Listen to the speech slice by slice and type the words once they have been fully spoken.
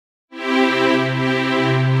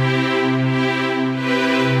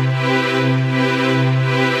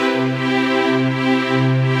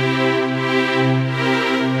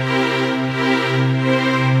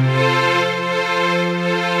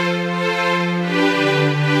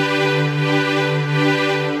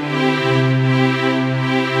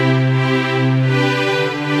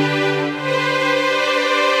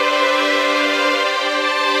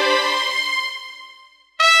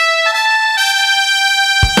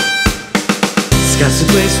That's the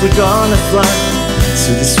place we're gonna fly.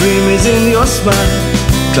 See the streamers in your smile.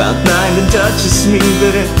 Cloud9 that touches me,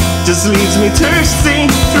 but it just leaves me thirsty,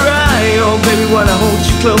 dry. Oh baby, wanna hold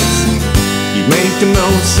you close. You make the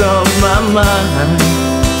most of my mind,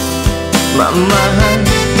 my mind.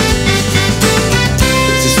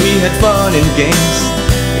 Places we had fun and games,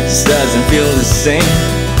 it just doesn't feel the same.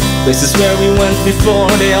 Places where we went before,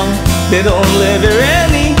 they don't live here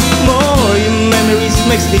anymore. Your memories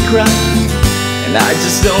makes me cry, and I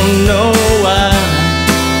just don't know why.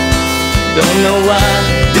 Don't know why.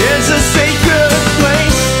 There's a sacred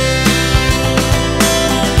place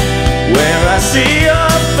where I see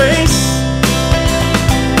your face,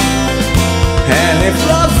 and if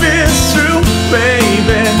love is true,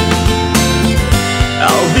 baby,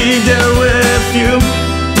 I'll be there with you.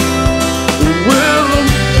 Woo.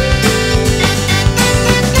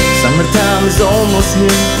 Summertime is almost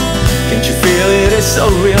here. Can't you feel it? It's so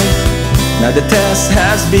real. Now the test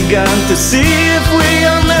has begun to see if we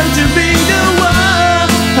are meant to be the one.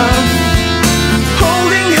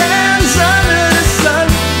 Holding hands under the sun.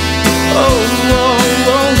 Oh, oh,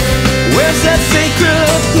 oh. Where's that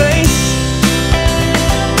sacred place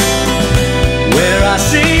where I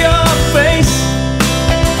see your face?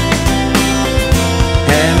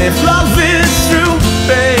 And if love is true,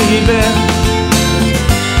 baby,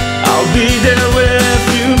 I'll be there with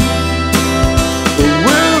you.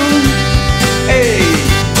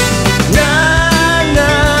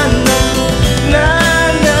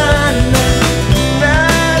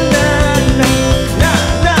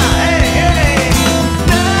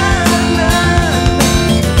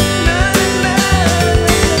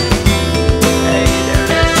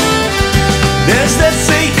 There's that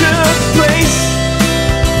sacred place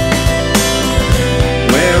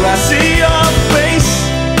where I see your face,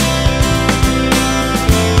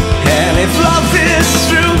 and if love is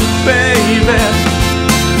true, baby,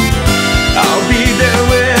 I'll be there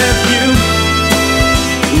with you.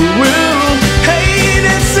 Woo. Hey,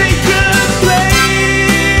 that sacred place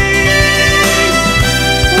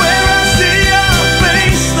where I see your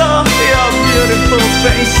face, oh, your beautiful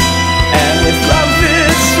face, and if love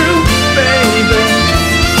is true, baby,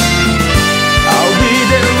 I'll be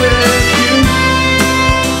there with you.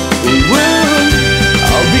 Woo.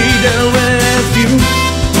 I'll be there with you.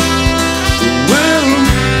 Woo.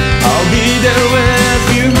 I'll be there with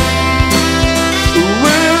you.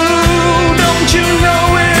 Woo. Don't you know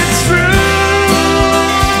it's true?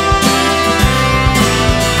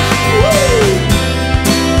 Woo.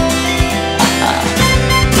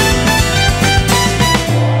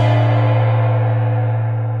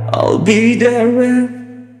 I'll be there with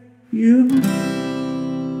you.